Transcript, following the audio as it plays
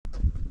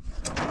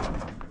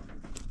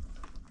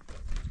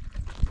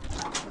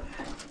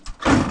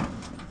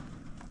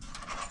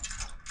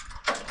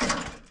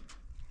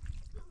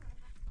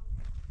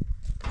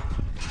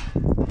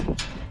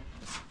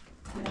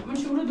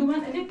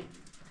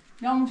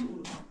Ja musi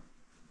uruchomić.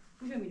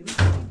 Później mi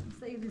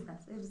stoi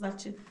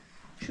wystarczy.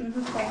 Şunu bir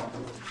koy.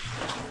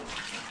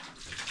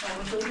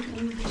 Tamam, böyle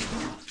bunu geçtim.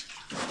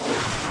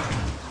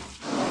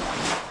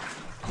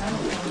 Ben de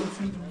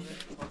anlatayım.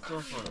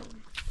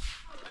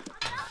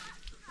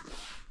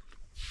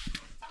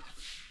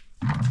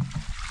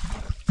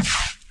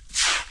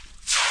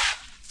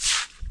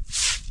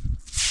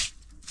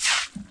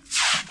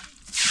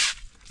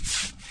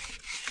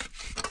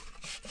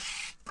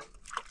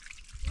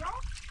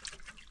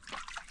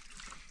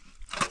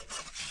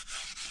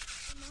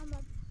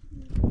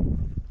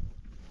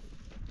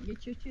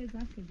 Geçiyor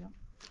zaten.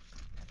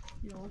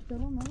 Yavaş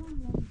devam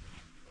ama.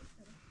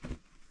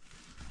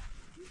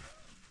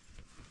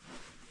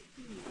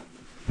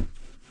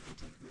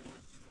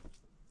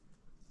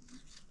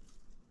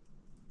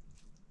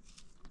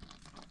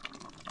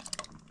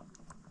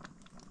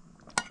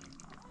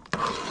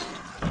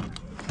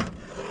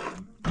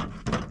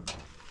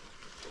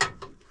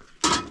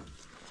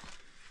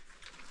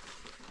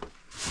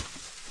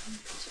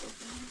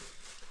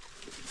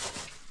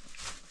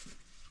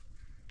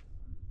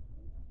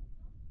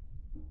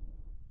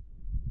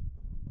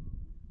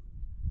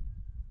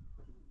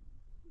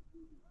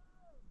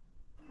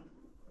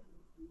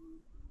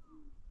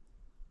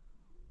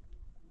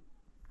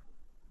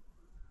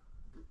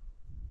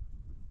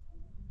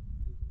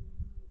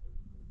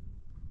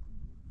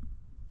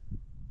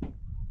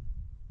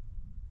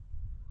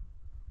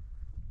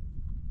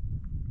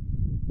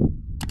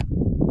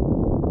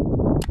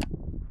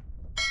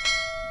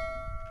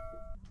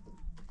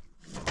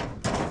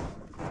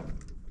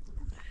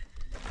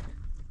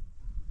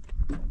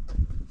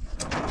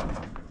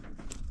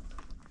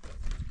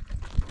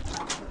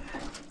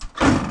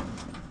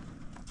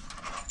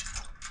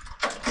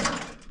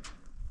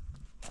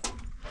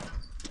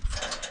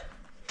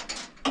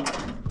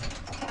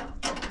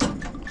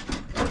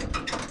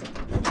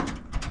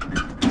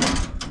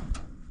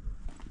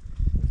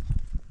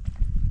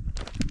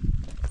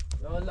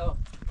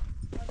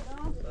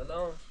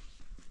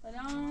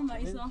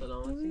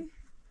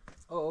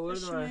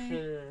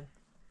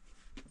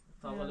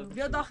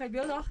 بیا داخل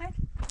بیا داخل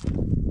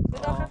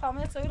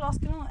فهمیدی سوی راست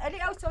کنون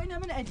علی او سوی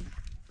نمون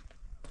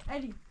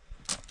علی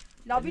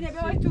لابینه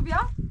بیا تو بیا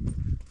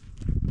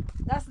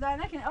دست در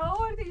نکن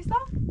آوردی ایسا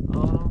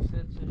آرام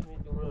سه چشمی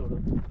دومره رو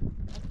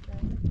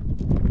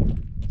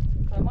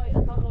ما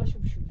اتاق رو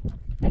شو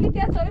علی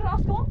بیا سوی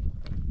راست کن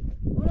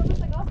برو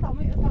بسه گاز تمام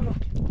اتاق رو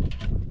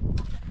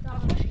در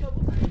خوش که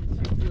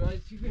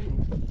بود چی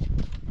کنی؟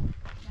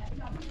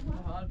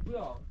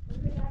 بیا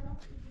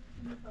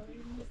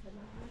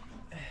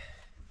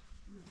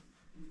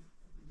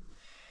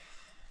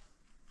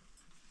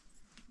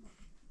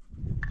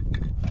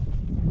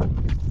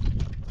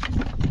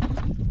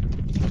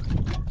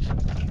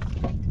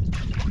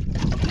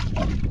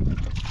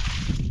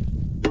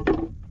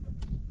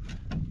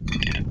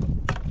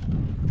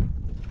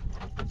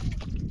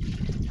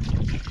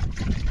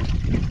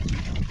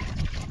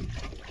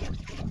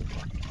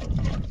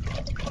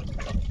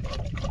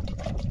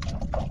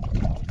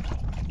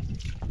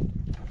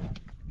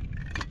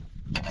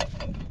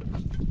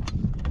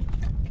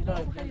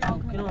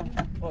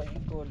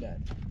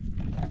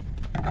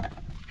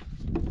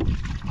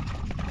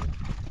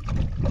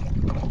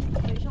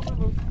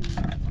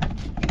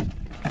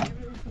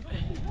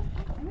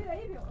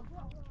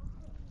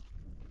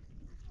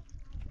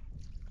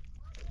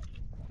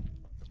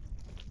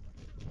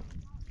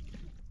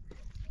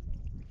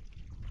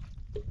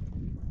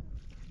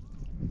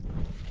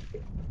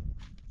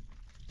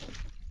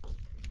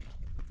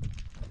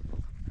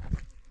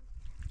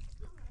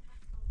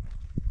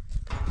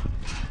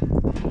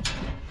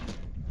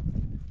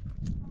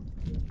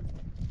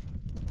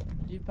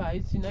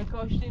پاییزی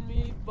نکاشتین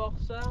می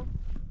باخسم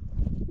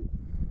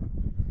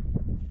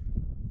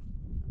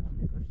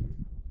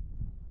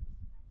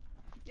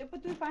یه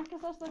پتوی پنج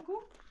کساش دکو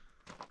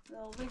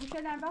بگی که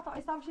لنبه تا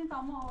ایسا بشین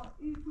تا ما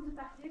این پول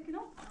تحتیه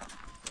کنم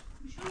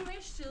بشون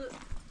میشت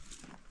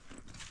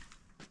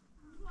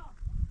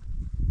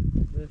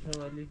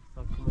بشم ولی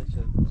حکومه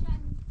شد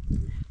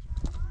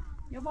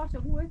یا باشه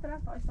بوی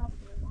طرف تا ایسا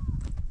بشین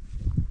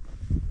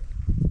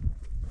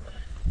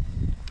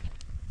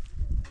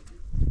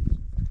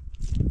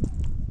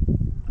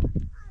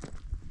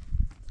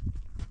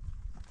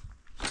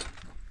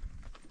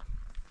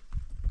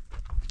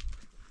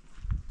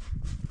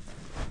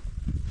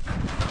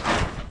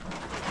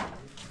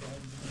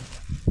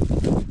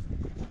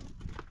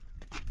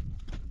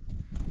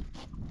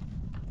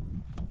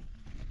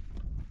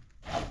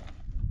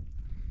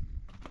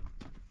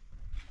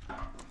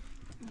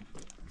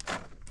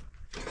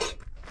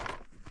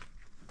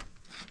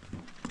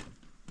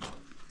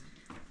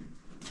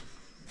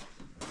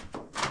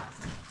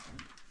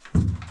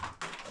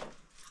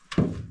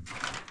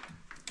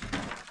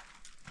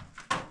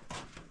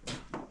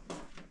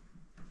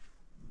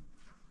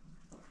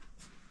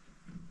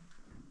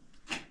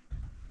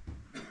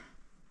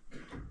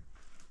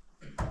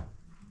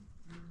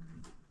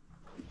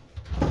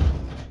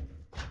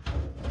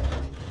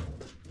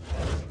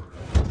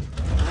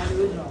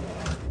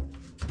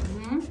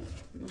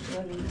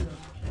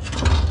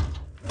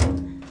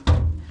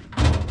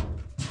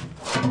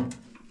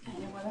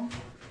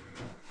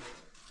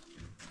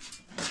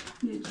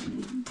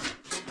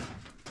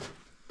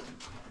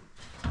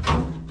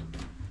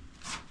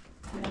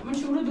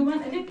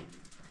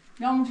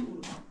Yanlış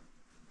olur.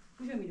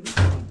 Bu şöyle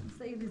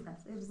sayırızlar.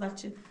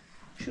 Sayırızlarçı.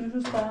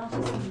 Şunu şu koyalım.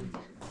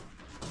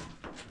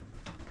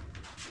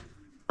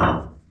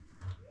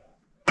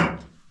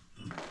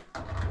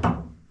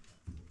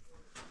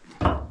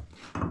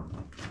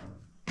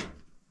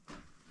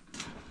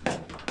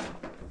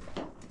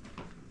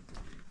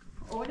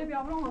 Öyle bir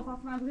yavrum var.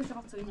 Fatma bu geçen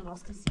hafta yine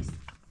rastlasınız.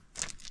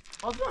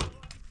 Fatma.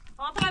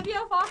 Fatma bir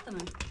Fatma.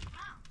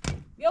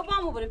 بیا با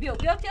مو بره بیا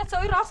بیا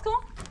تسوي راسكم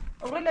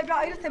الريلا بيا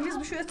عيل تميز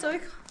بشويه تسوي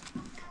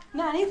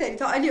ناني تاني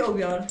تعالي او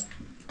بيار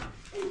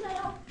انت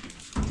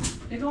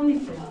يا لقوم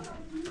نيكتي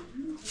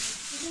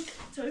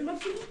تسوي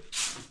راسكم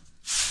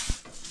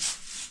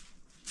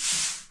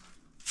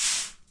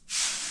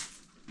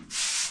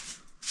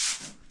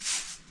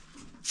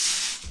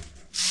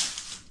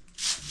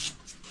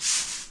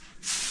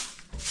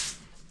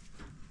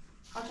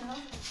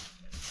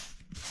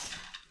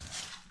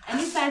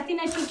أنا ساعتين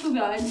أشوف شو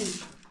بيعمل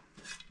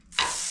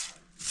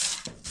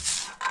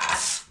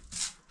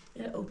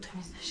او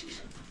temizleş.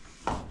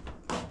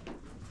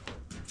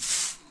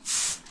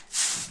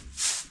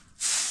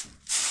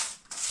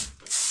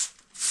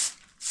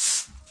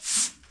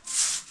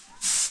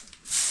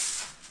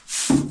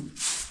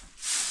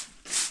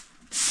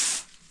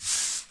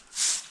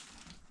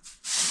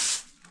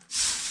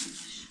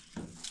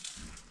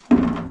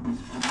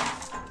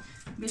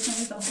 بسم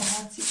الله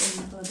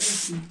الرحمن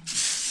الرحيم.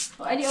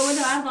 وقالي اول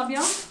ما عرض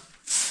ابيض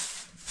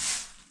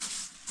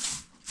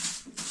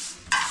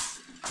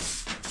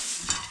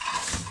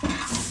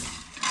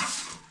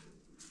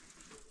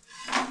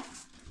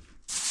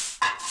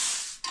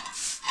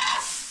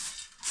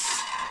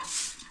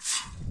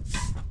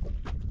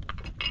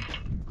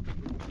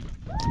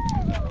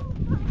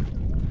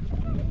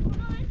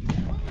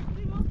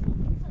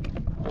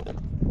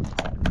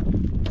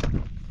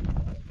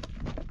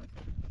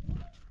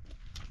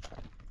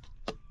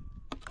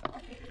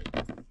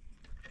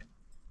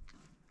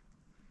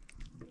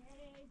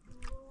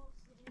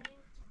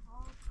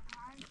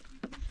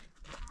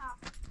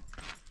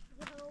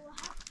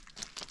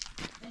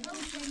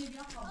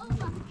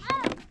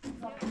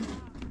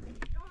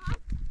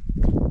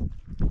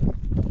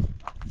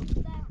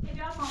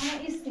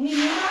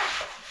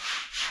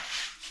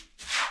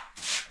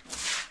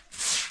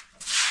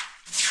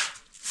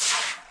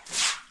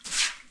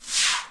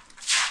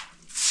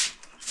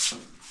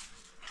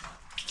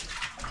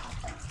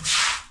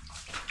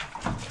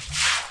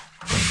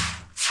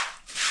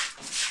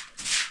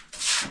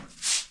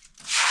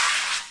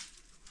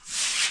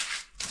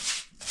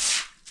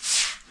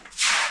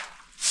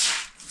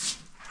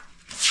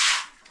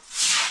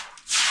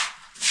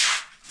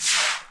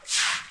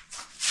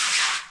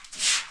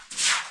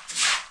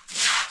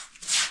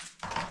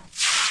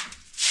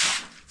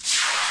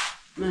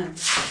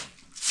Evet.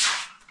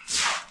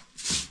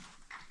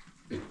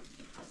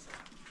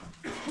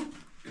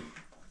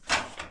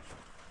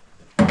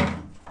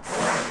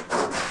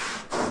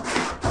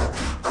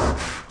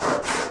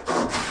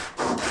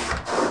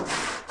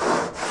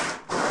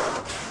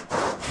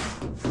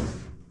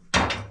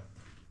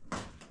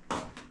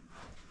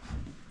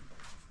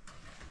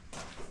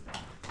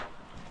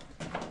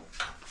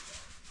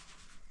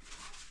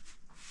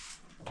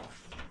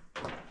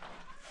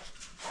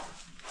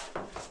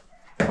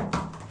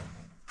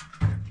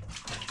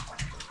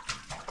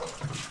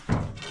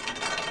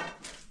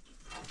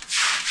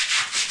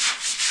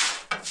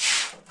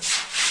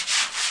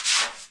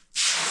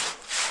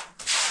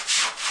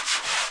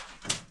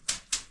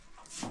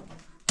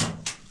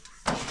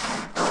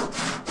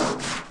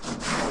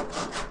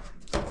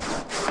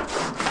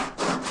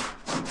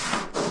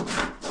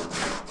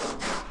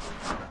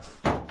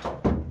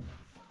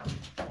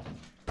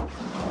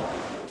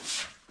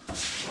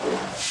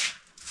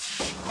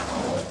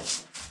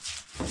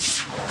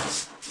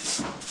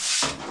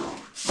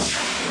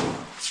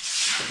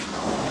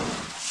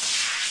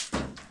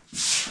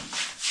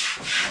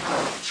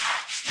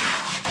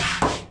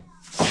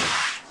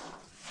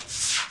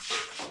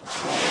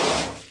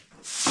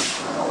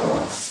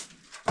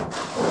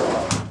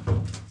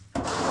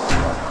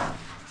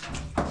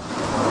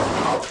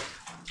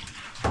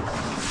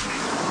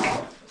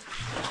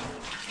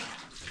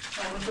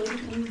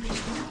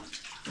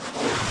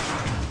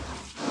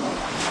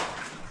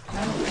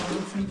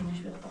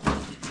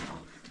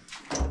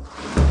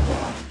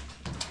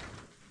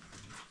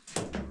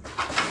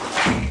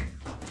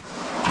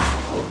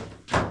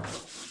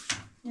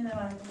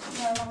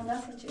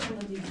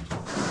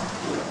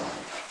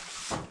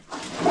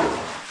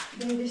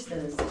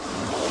 Değiştiririz.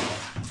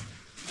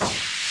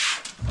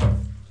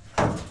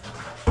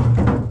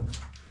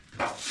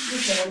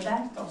 Bir kere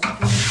de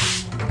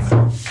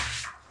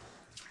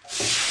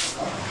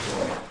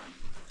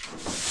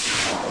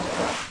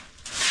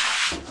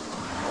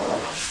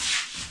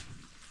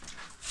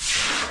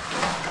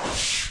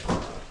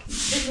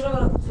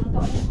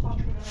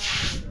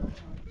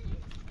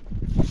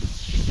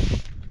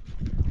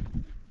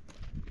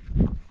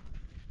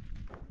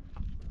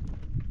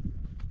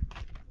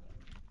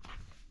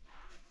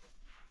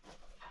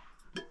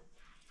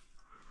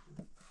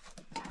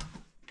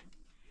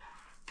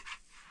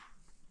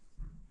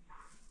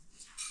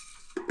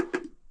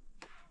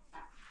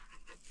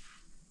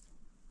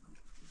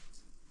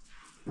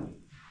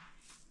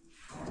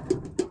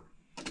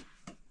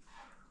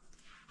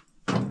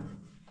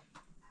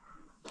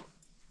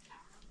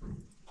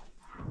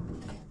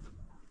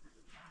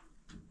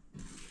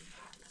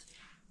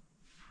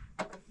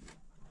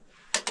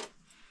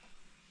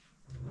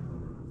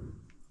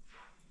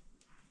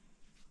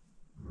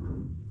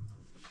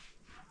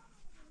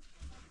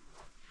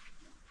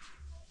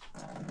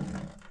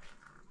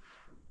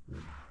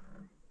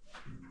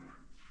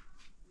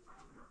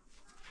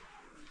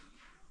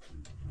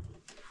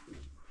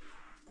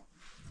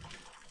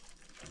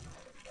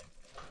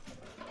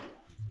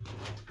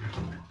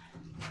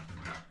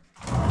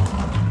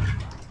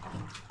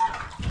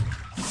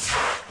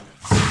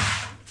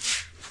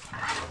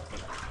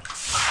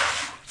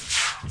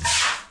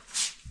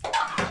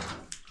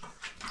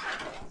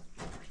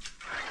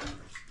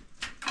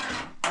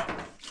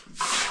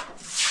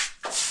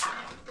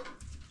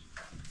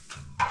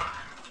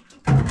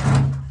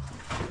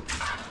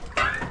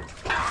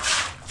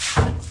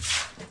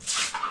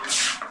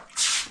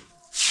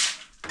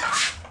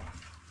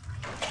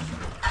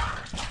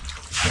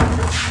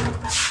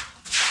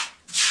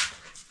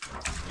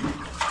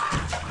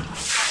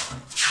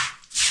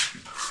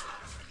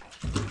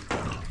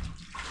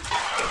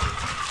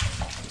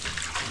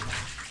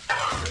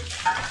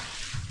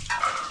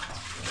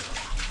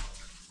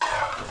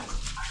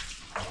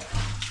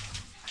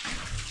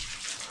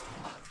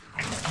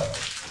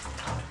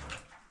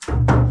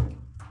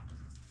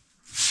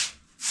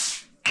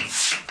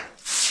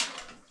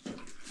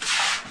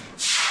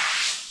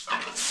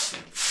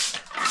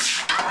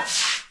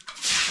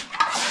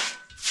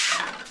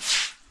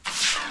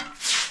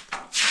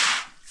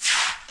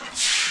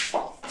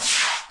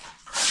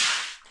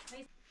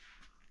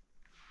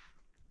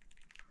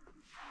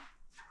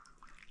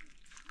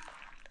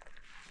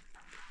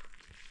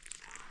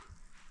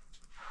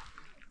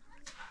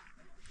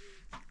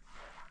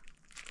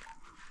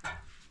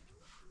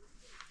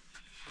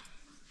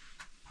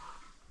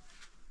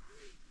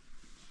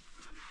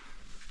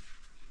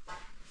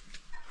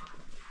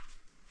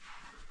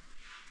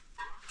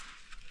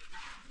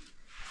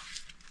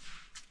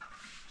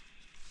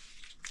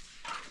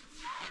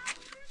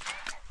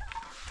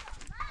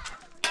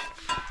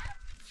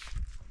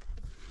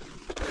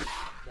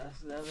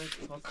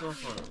زبط خاطر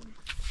خورم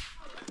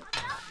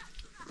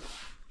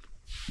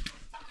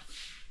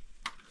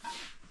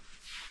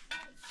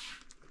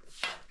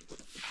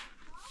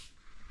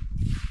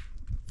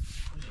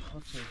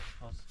خاطر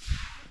خاطر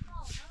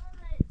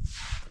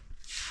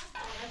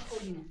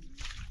خودینه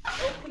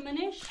او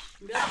کمنش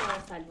بیاد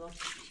برای سلوات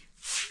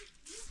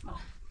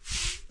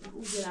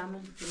او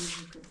برامن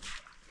کنید که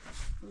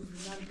او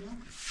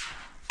برامن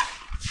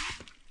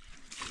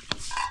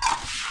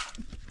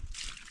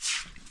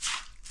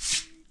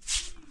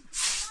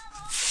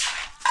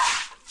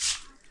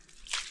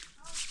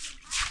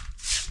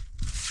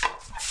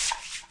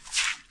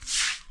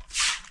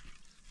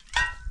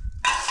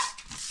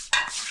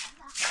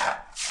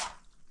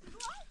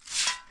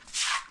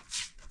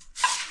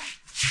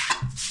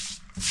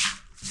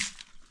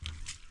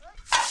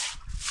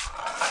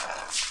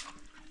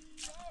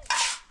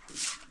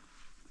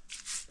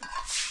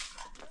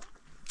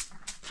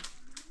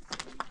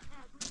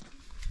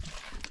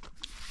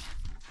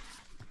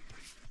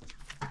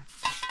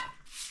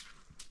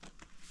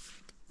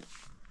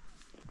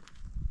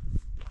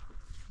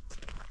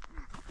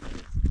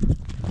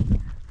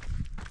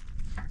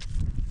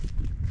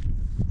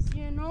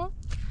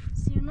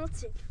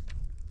Zit.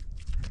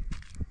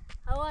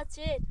 Hou het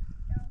zit.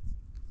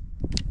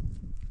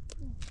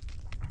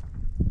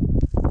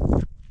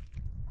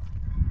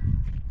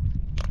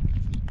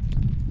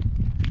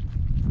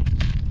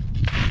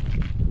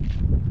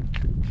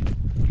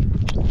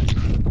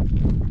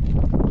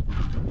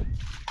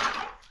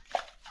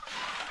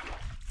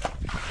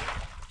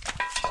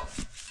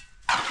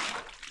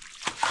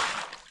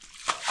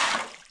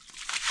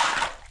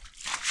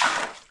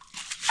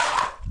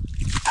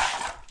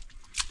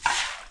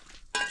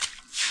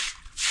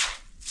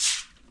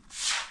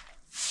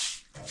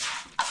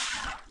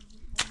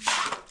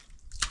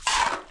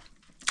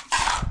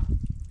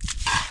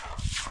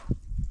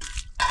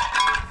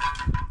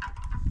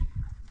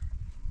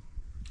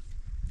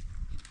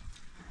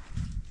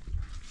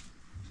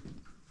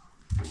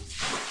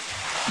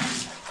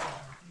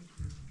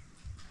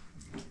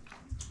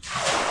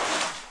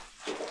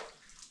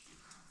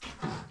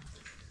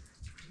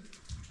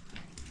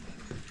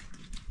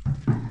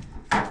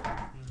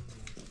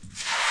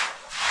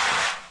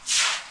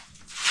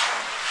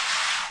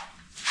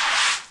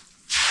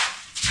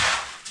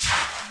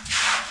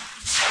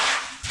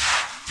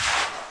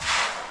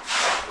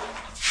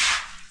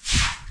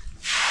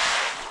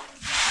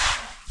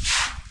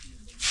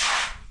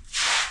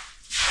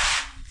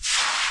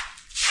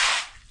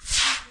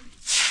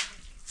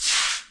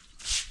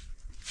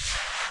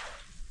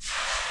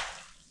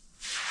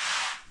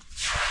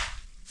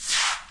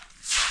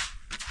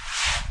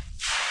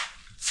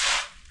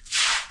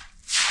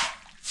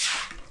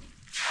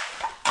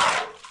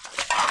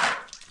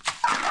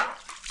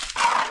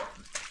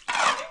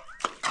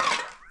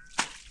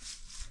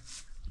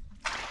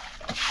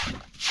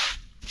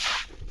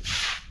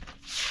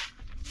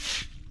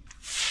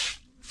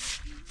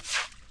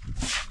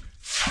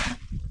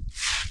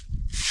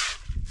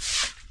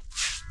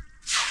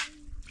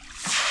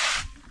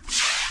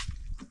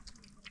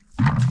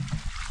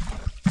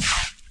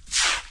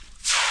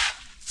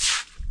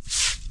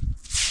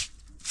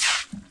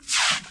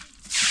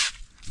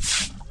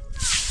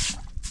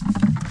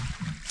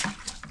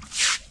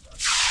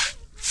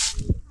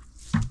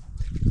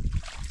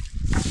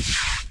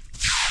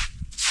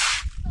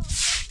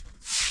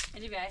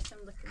 Rivijten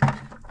de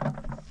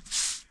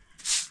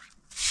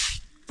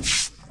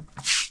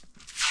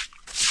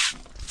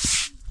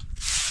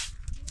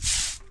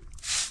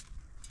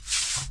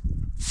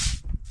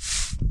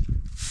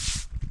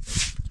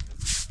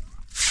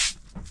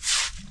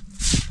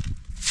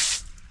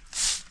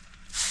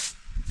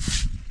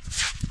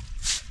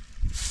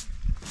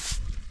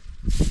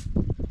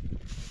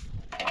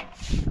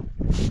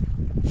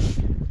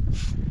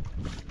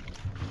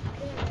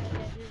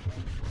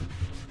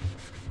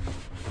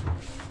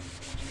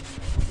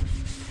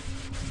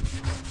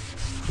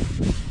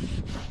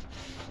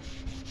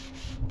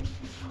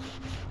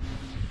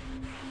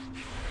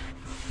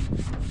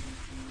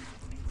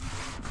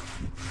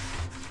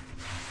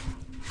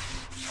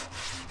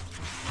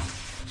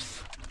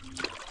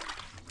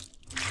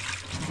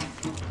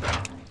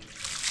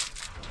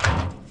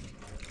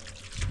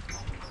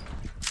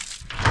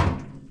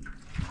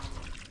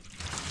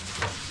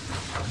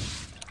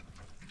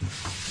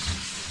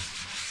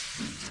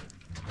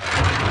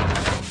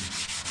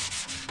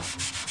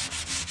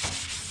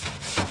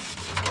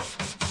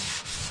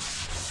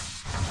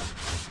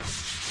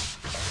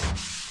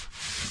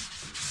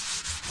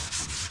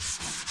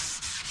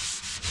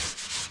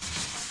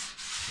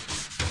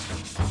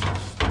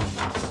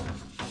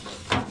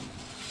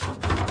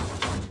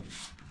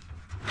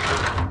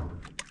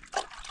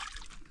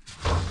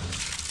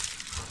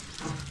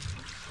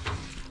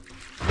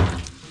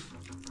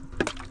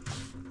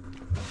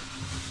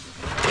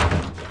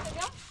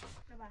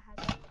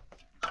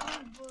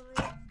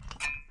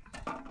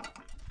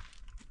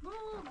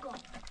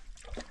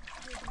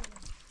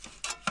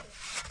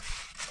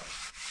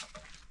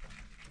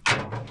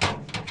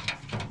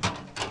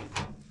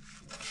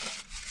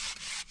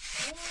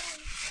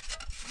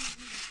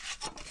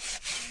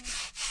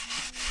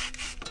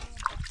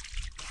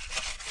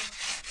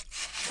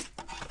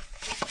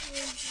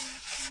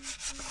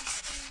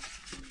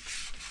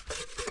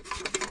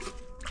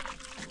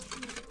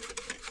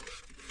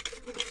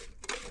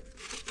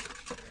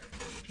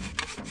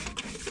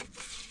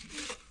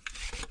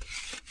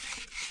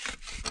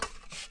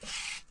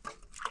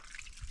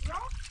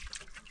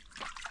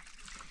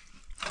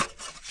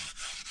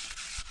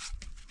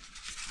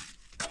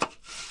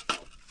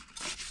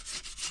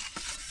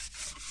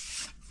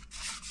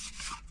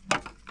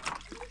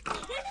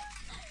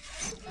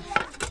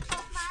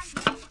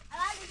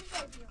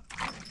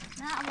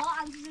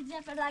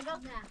ویدیو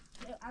پدرگم نه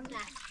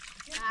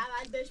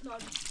اول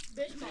بشمار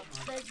 1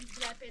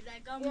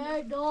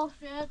 2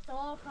 3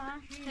 4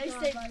 5 6 7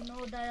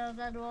 9 10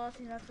 11 12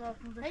 13 14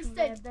 15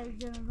 16 17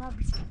 18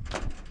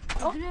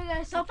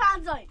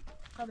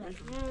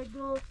 1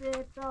 2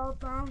 3 4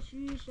 5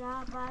 6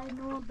 7 8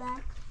 9 10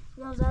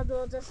 11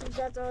 12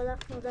 13 14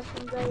 15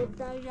 16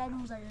 17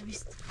 19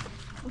 20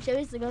 میشه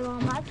 20 دیگه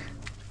محمد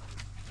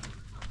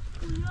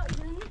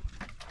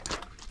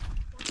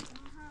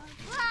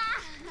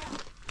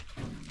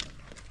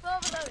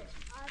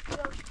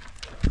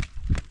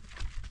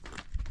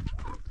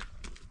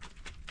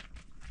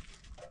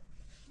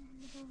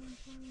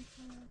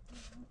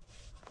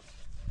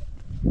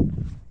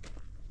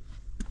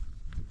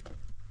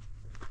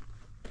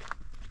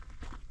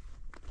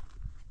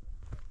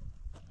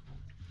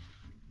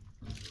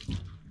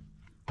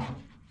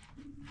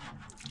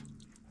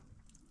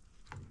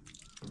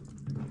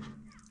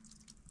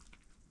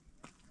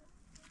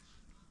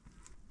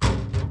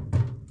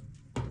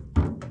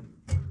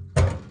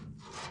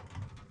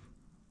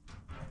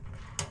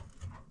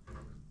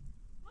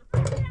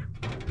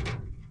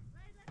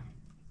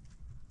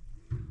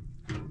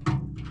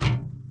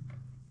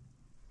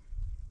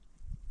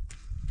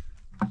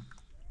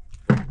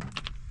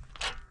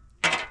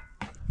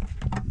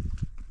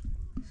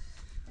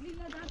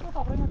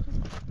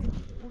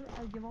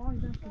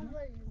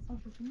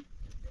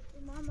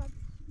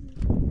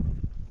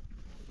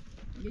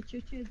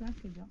یه چه زن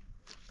کجا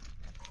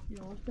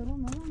یواش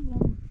درم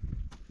ندارم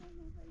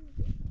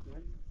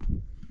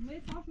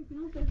می تاشو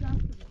کنم که زن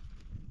کجا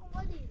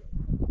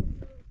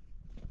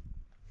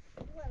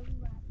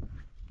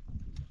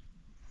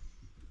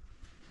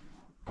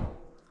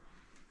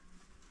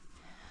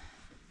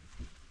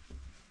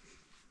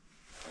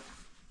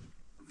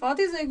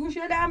فاتی زگوش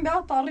یه لعن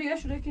بیا طاریه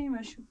شده که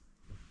ایمشو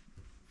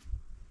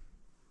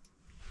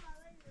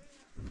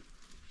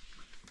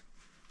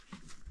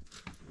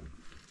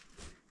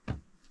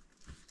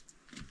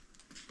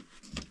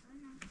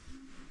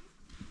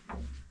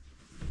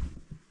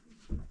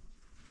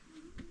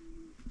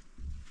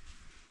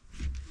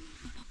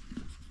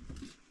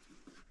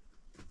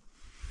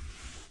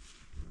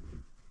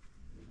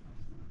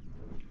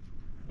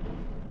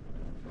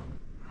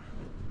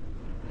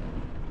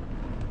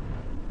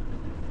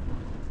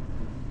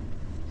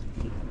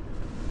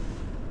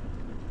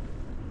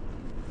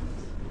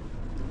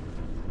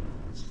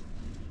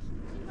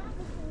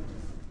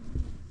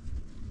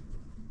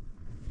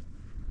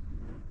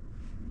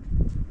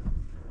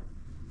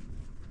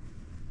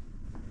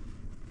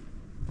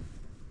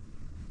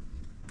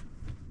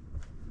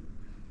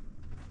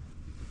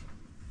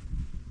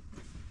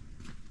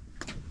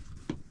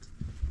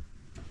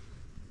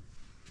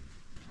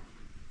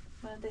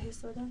ده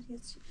حسادت یه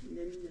چی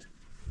نمیده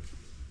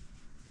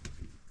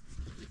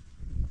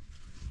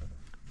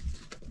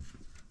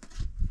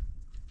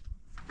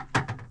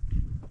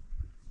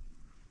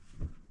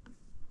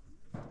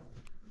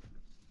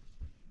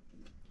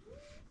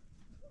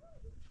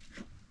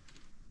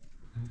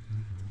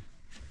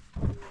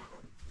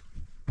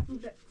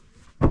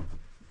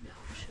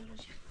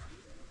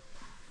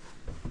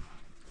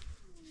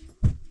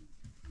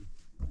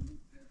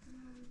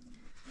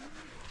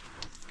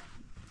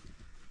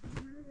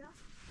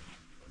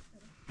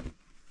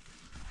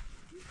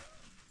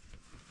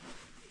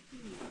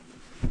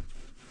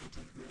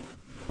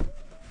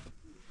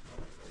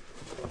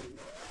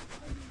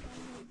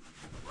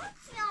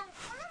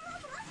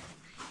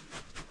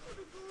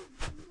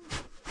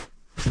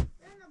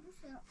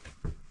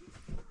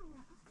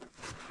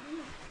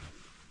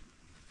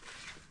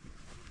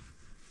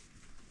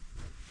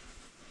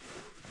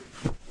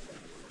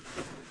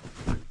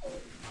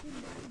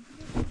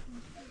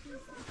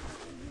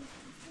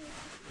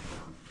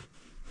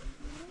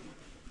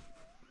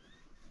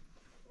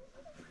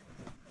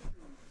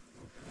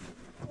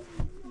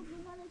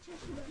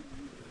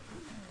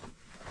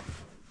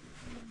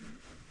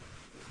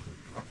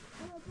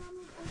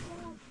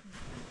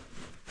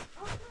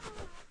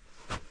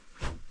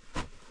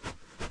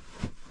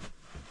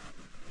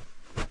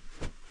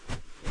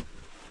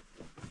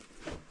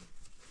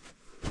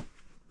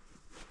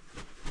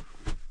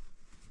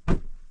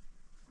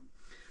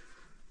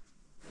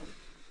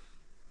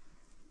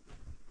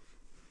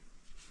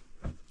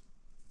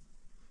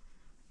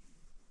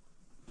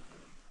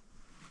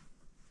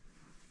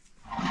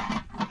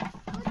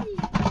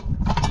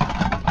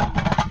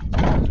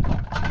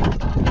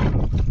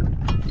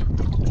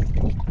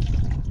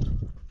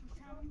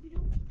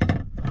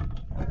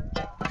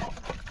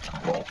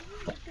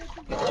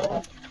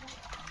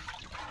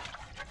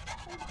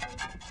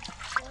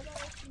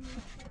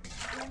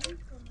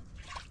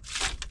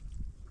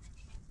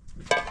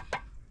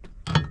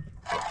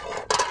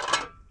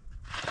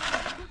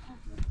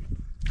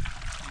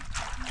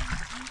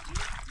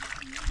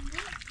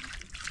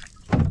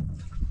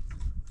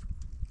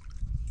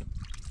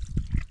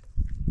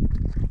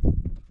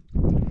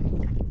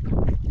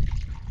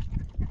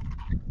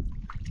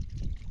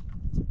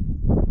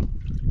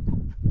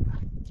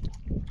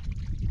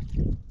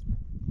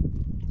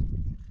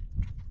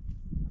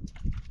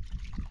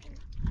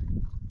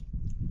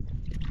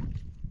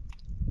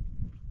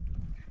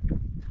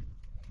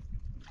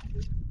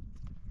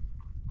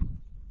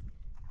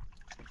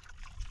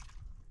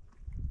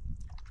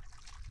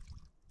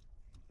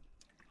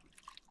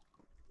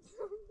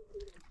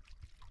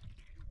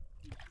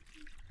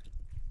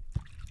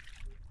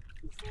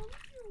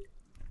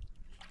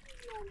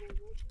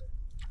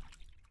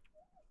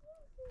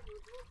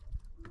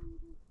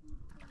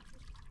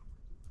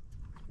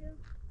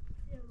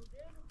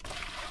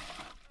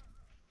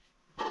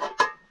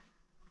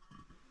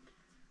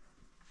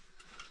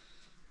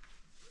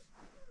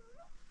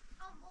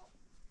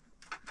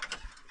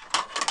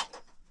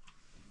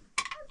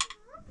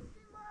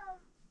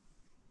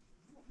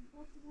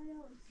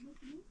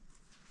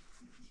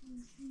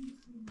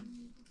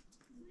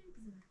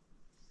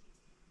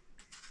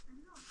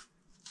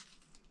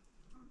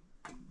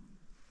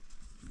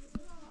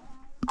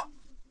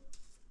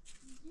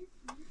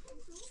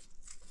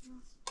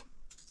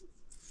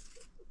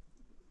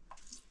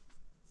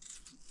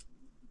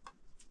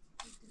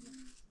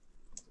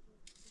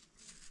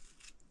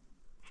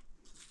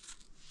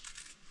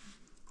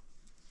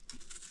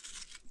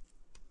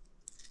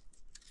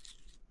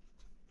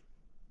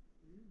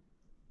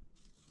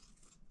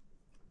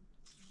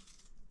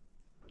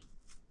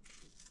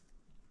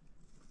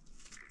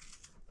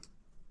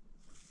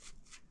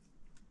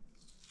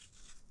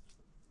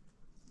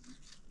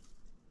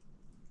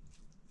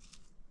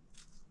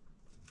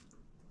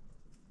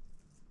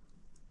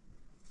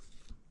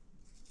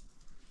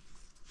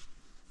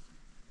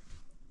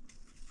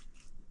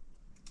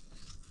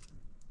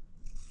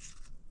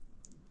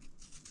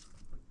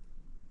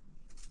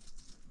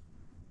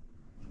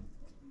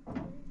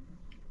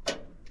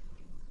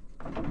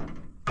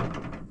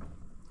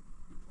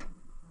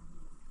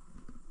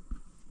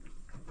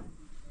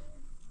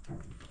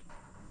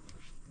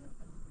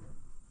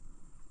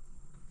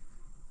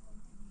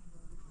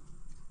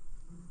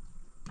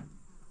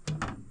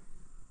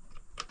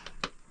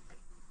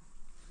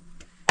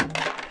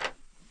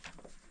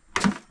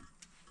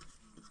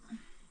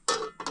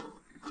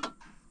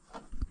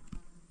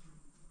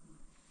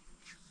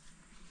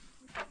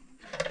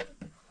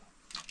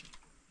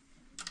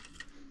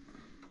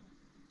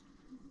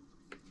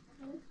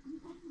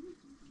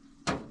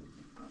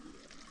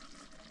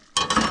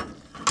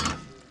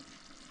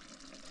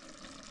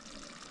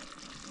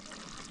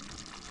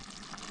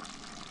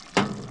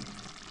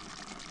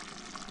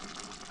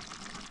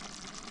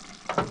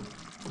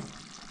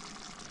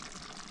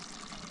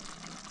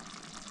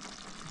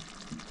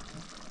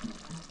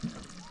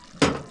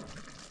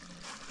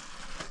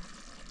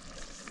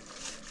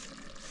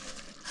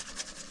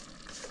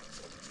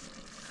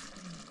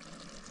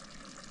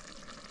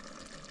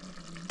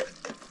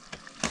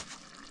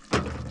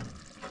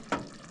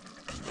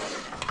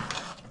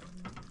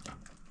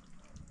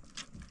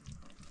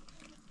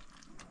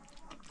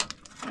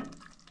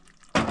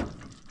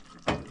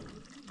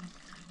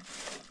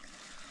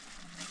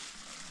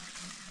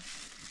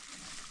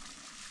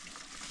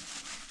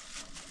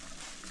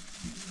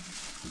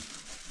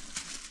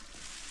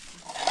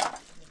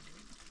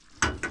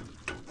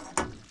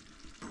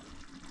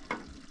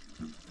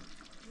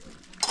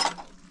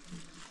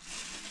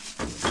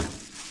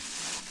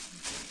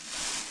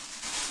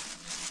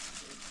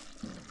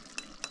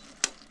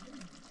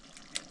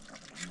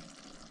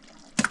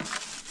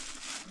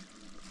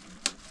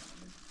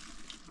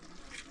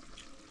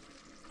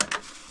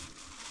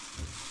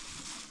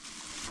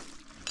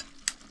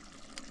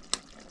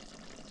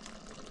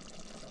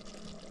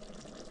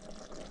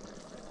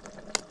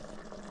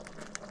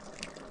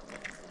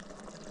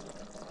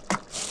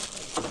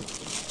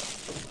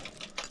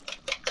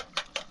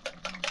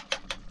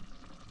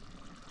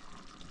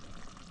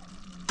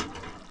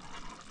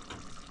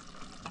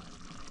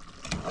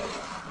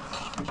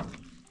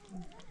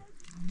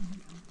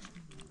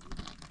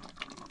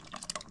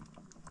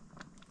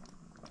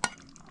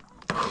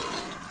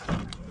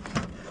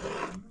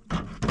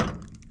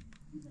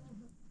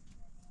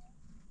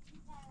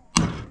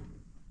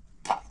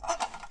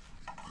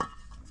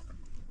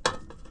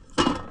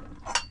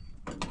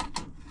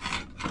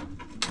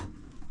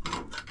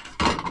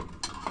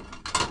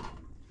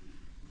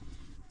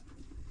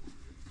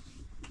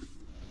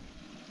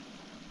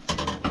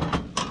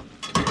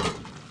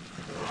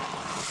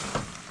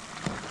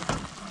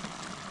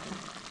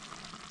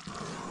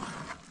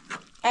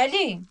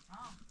علی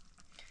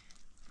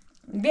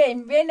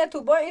بین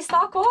تو با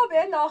استاکو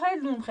به لاغر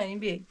نون خیلی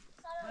بی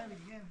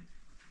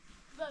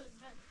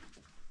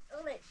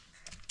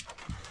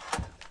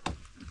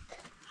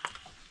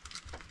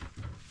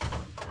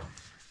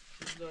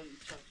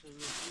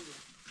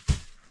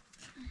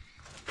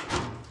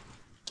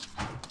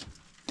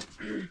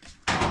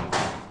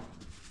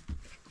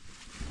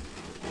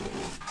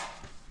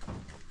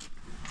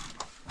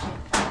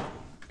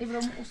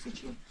İbrahim o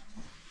seçiyor.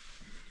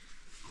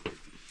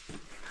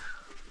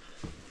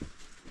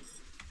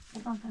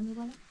 Buradan pembe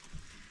bana.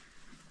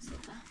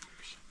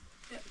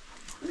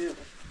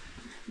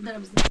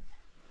 Dara bizde.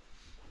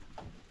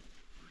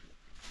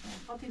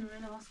 Fatih'in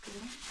önüne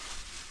baskılayalım.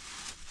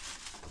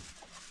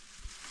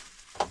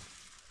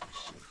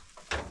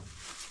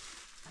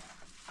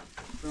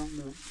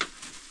 Tamam.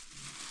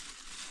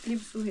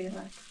 Lip su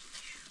herar.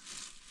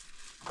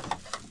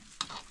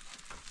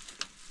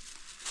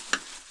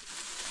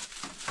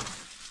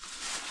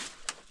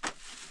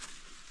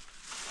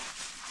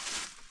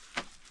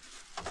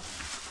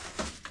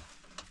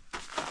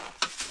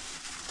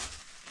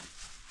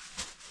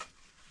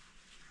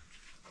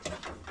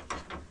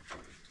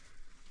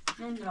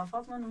 نون دارم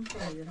فاطمه نون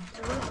خیلی دارم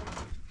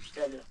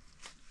بیشتر